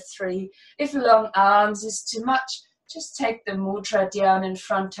warrior three. If long arms is too much, just take the mudra down in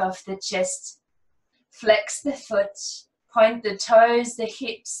front of the chest. Flex the foot, point the toes, the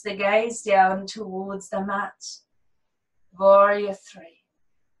hips, the gaze down towards the mat. Warrior three.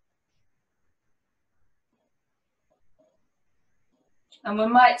 And we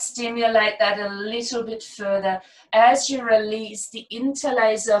might stimulate that a little bit further. As you release the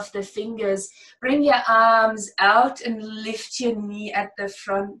interlace of the fingers, bring your arms out and lift your knee at the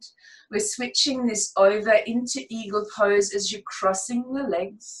front. We're switching this over into eagle pose as you're crossing the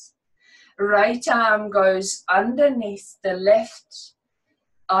legs. Right arm goes underneath the left,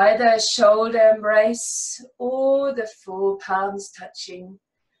 either shoulder embrace or the four palms touching.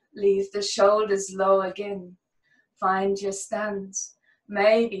 Leave the shoulders low again. Find your stance.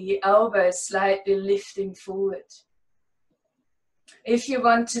 Maybe elbows slightly lifting forward. If you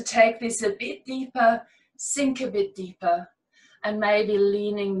want to take this a bit deeper, sink a bit deeper, and maybe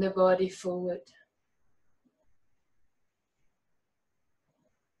leaning the body forward.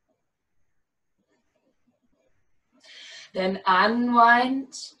 Then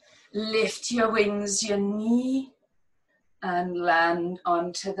unwind, lift your wings, your knee, and land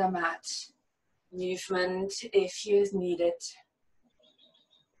onto the mat. Movement if you need it.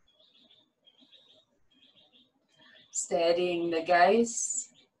 Steadying the gaze.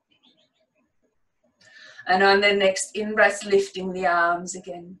 And on the next in-breath, lifting the arms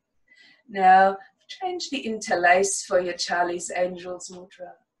again. Now, change the interlace for your Charlie's Angels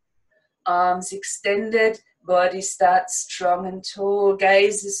Mudra. Arms extended, body starts strong and tall,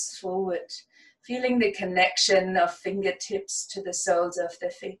 gaze is forward, feeling the connection of fingertips to the soles of the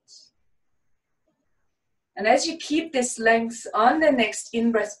feet. And as you keep this length, on the next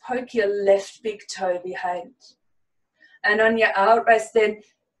in-breath, poke your left big toe behind. And on your out-breath, then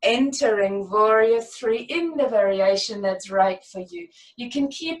entering Warrior 3 in the variation that's right for you. You can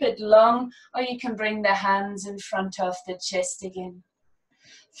keep it long, or you can bring the hands in front of the chest again.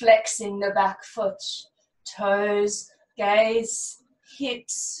 Flexing the back foot, toes, gaze,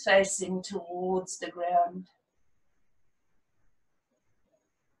 hips facing towards the ground.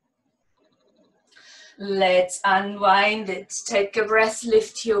 Let's unwind it. Take a breath,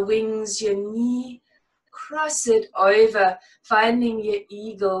 lift your wings, your knee, cross it over, finding your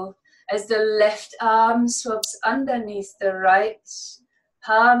eagle as the left arm swaps underneath the right.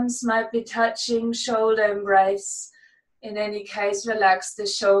 Palms might be touching, shoulder embrace. In any case, relax the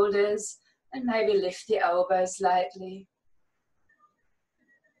shoulders and maybe lift the elbows lightly.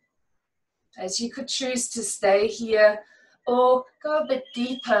 As you could choose to stay here or go a bit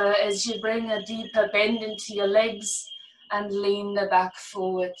deeper as you bring a deeper bend into your legs and lean the back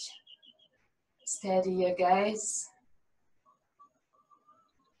forward. Steady your gaze.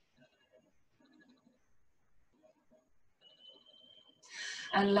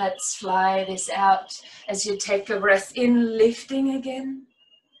 And let's fly this out as you take a breath in, lifting again,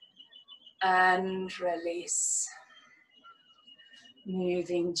 and release.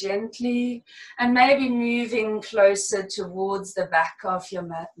 Moving gently, and maybe moving closer towards the back of your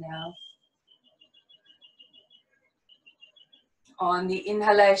mat now. On the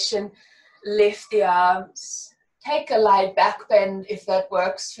inhalation, lift the arms. Take a light back bend if that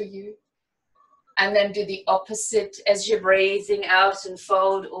works for you. And then do the opposite as you're breathing out and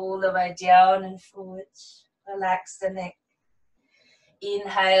fold all the way down and forward. Relax the neck.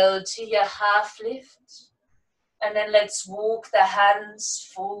 Inhale to your half lift. And then let's walk the hands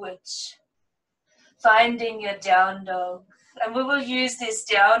forward. Finding your down dog. And we will use this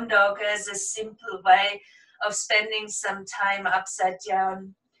down dog as a simple way of spending some time upside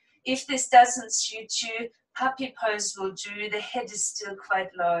down. If this doesn't suit you, puppy pose will do. The head is still quite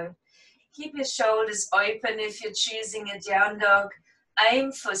low. Keep your shoulders open if you're choosing a down dog.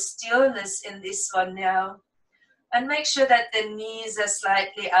 Aim for stillness in this one now. And make sure that the knees are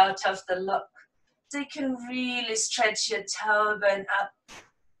slightly out of the lock. So you can really stretch your tailbone up.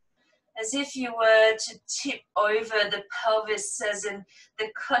 As if you were to tip over the pelvis, as in the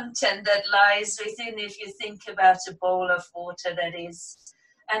content that lies within, if you think about a bowl of water that is.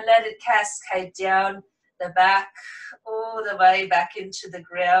 And let it cascade down the back, all the way back into the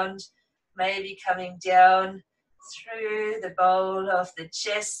ground. Maybe coming down through the bowl of the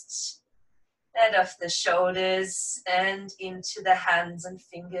chest, that of the shoulders, and into the hands and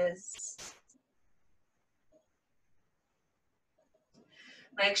fingers.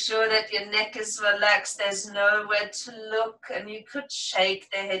 Make sure that your neck is relaxed, there's nowhere to look, and you could shake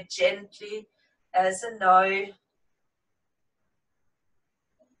the head gently as a no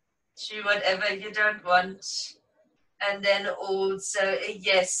to whatever you don't want, and then also a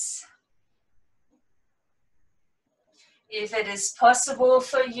yes. If it is possible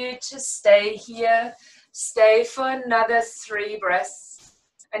for you to stay here, stay for another 3 breaths.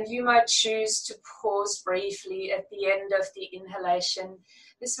 And you might choose to pause briefly at the end of the inhalation.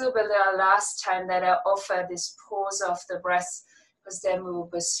 This will be the last time that I offer this pause of the breath, because then we will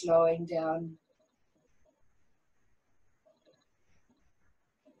be slowing down.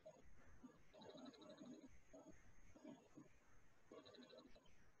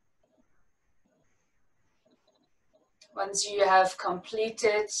 Once you have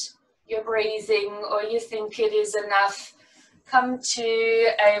completed your breathing, or you think it is enough, come to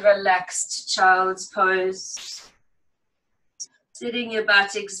a relaxed child's pose. Sitting your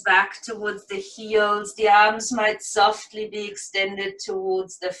buttocks back towards the heels. The arms might softly be extended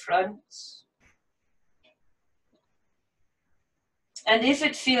towards the front. And if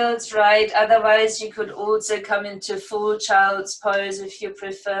it feels right, otherwise you could also come into full child's pose if you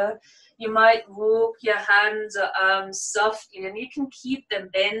prefer. You might walk your hands or arms softly, and you can keep them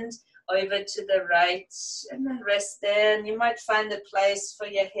bent over to the right, and then rest there, and you might find a place for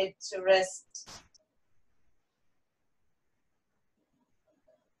your head to rest.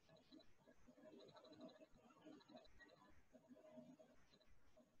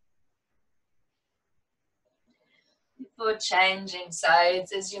 for changing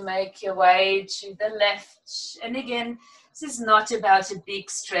sides as you make your way to the left. And again, this is not about a big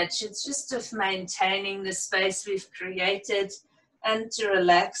stretch. It's just of maintaining the space we've created and to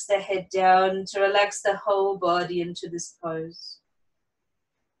relax the head down, to relax the whole body into this pose.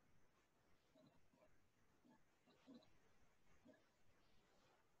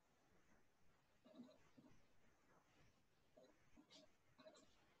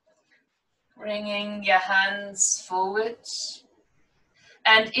 Bringing your hands forward.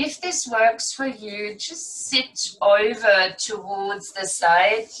 And if this works for you, just sit over towards the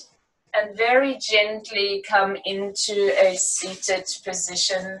side and very gently come into a seated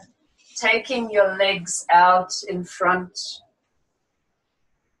position, taking your legs out in front.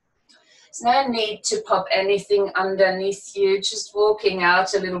 There's no need to pop anything underneath you, just walking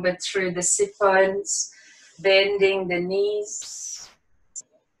out a little bit through the sit bones, bending the knees.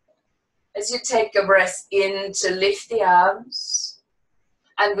 As you take a breath in to lift the arms,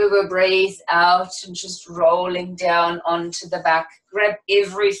 and we will breathe out and just rolling down onto the back. Grab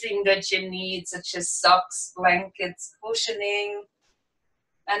everything that you need, such as socks, blankets, cushioning.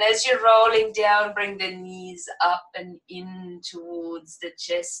 And as you're rolling down, bring the knees up and in towards the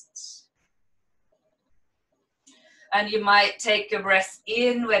chest. And you might take a breath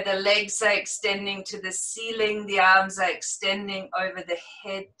in where the legs are extending to the ceiling, the arms are extending over the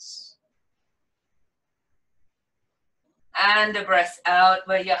head. And a breath out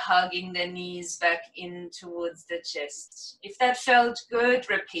where you're hugging the knees back in towards the chest. If that felt good,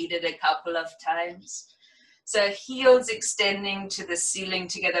 repeat it a couple of times. So heels extending to the ceiling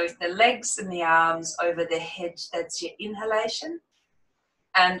together with the legs and the arms over the head. That's your inhalation.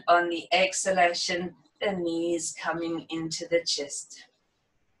 And on the exhalation, the knees coming into the chest.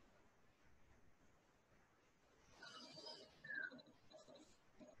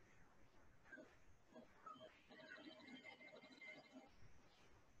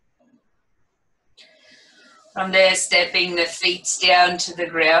 From there, stepping the feet down to the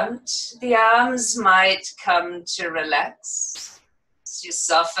ground. The arms might come to relax. As you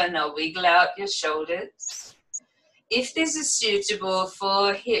soften or wiggle out your shoulders. If this is suitable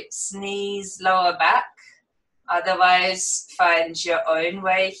for hips, knees, lower back, otherwise find your own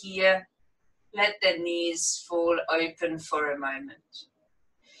way here. Let the knees fall open for a moment.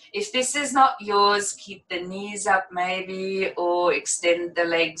 If this is not yours, keep the knees up maybe, or extend the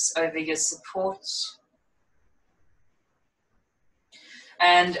legs over your support.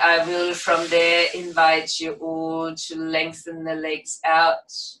 And I will from there invite you all to lengthen the legs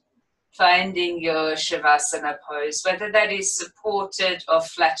out, finding your Shavasana pose, whether that is supported or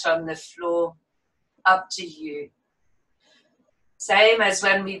flat on the floor, up to you. Same as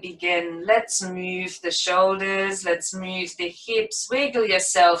when we begin, let's move the shoulders, let's move the hips, wiggle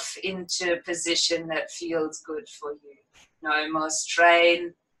yourself into a position that feels good for you. No more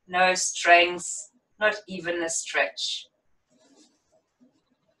strain, no strength, not even a stretch.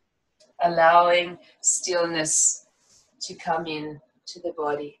 Allowing stillness to come in to the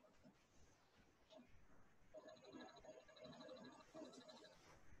body.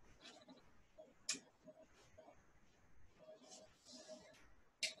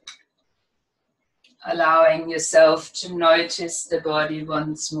 Allowing yourself to notice the body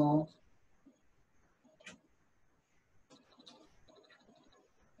once more.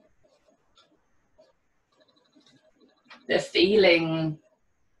 The feeling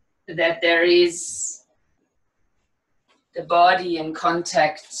that there is the body in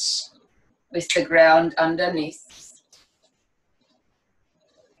contact with the ground underneath.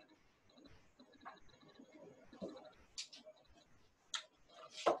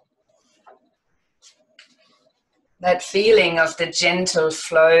 That feeling of the gentle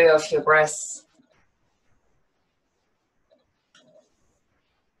flow of your breath.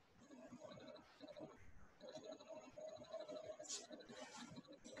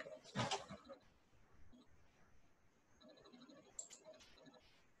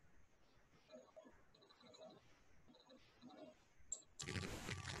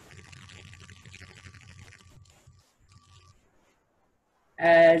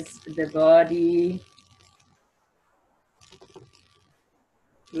 As the body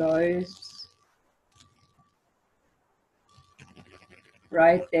flows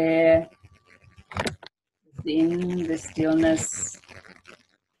right there within the stillness.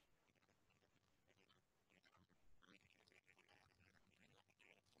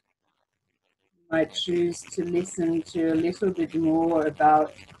 You might choose to listen to a little bit more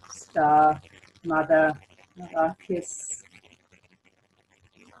about Star Mother Maracus.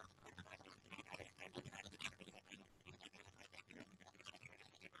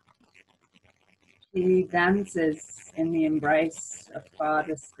 She dances in the embrace of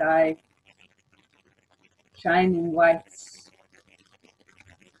farther sky, shining white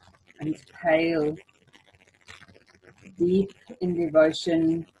and pale, deep in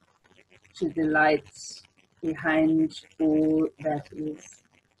devotion to the light behind all that is.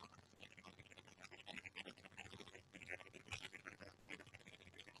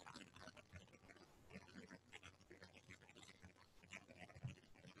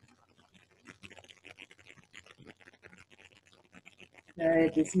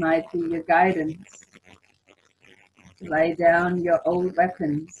 So this might be your guidance to lay down your old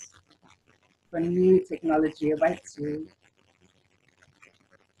weapons when new technology awaits you.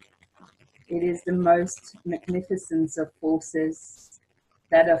 It is the most magnificent of forces,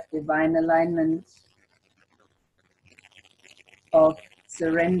 that of divine alignment, of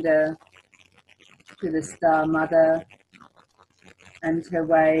surrender to the Star Mother and her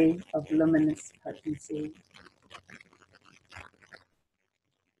way of luminous potency.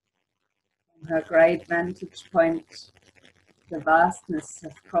 From her great vantage point, the vastness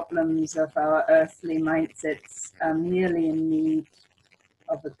of problems of our earthly mindsets are merely in need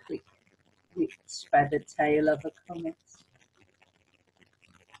of a quick whipped by the tail of a comet.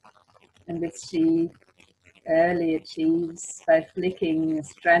 And this she early achieves by flicking a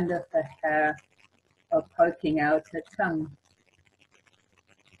strand of her hair or poking out her tongue.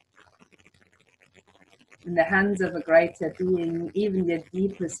 In the hands of a greater being, even your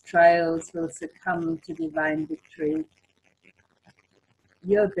deepest trials will succumb to divine victory.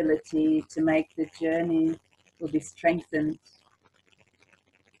 Your ability to make the journey will be strengthened,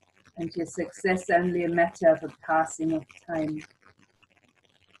 and your success only a matter of a passing of time.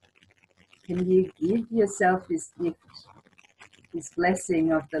 Can you give yourself this gift, this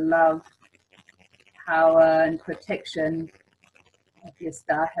blessing of the love, power, and protection of your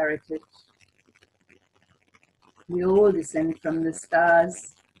star heritage? We all descend from the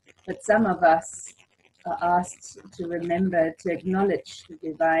stars, but some of us are asked to remember to acknowledge the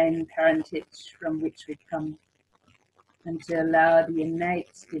divine parentage from which we come, and to allow the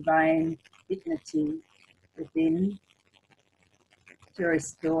innate divine dignity within to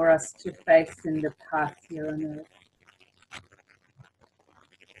restore us to faith in the path here on earth.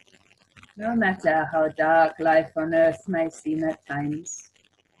 No matter how dark life on earth may seem at times,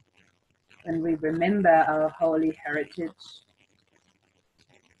 when we remember our holy heritage,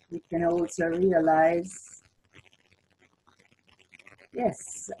 we can also realize,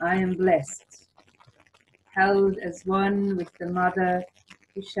 yes, I am blessed, held as one with the Mother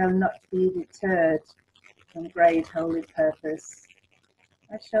who shall not be deterred from great holy purpose.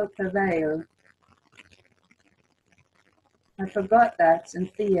 I shall prevail. I forgot that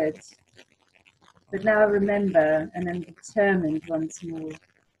and feared, but now remember and am determined once more.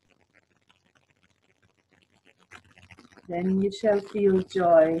 Then you shall feel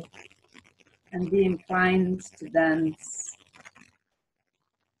joy and be inclined to dance,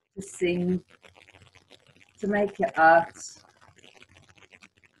 to sing, to make your art,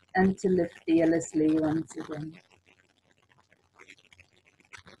 and to live fearlessly once again.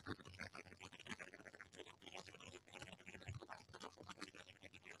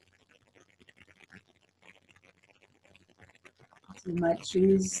 You might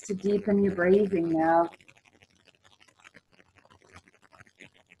choose to deepen your breathing now,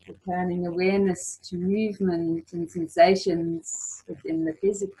 returning awareness to movement and sensations within the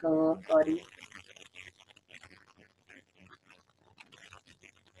physical body.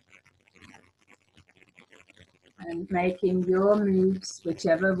 And making your moves,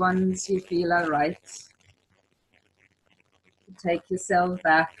 whichever ones you feel are right. Take yourself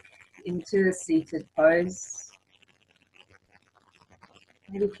back into a seated pose.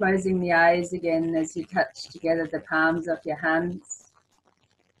 Maybe closing the eyes again as you touch together the palms of your hands.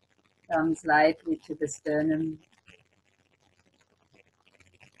 Thumbs lightly to the sternum.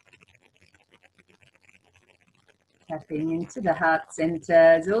 Tapping into the heart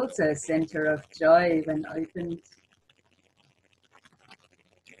center is also a center of joy when opened.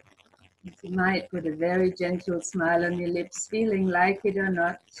 You might put a very gentle smile on your lips, feeling like it or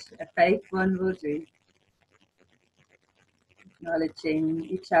not, a fake one will do. Acknowledging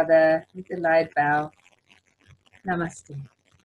each other with a light bow. Namaste.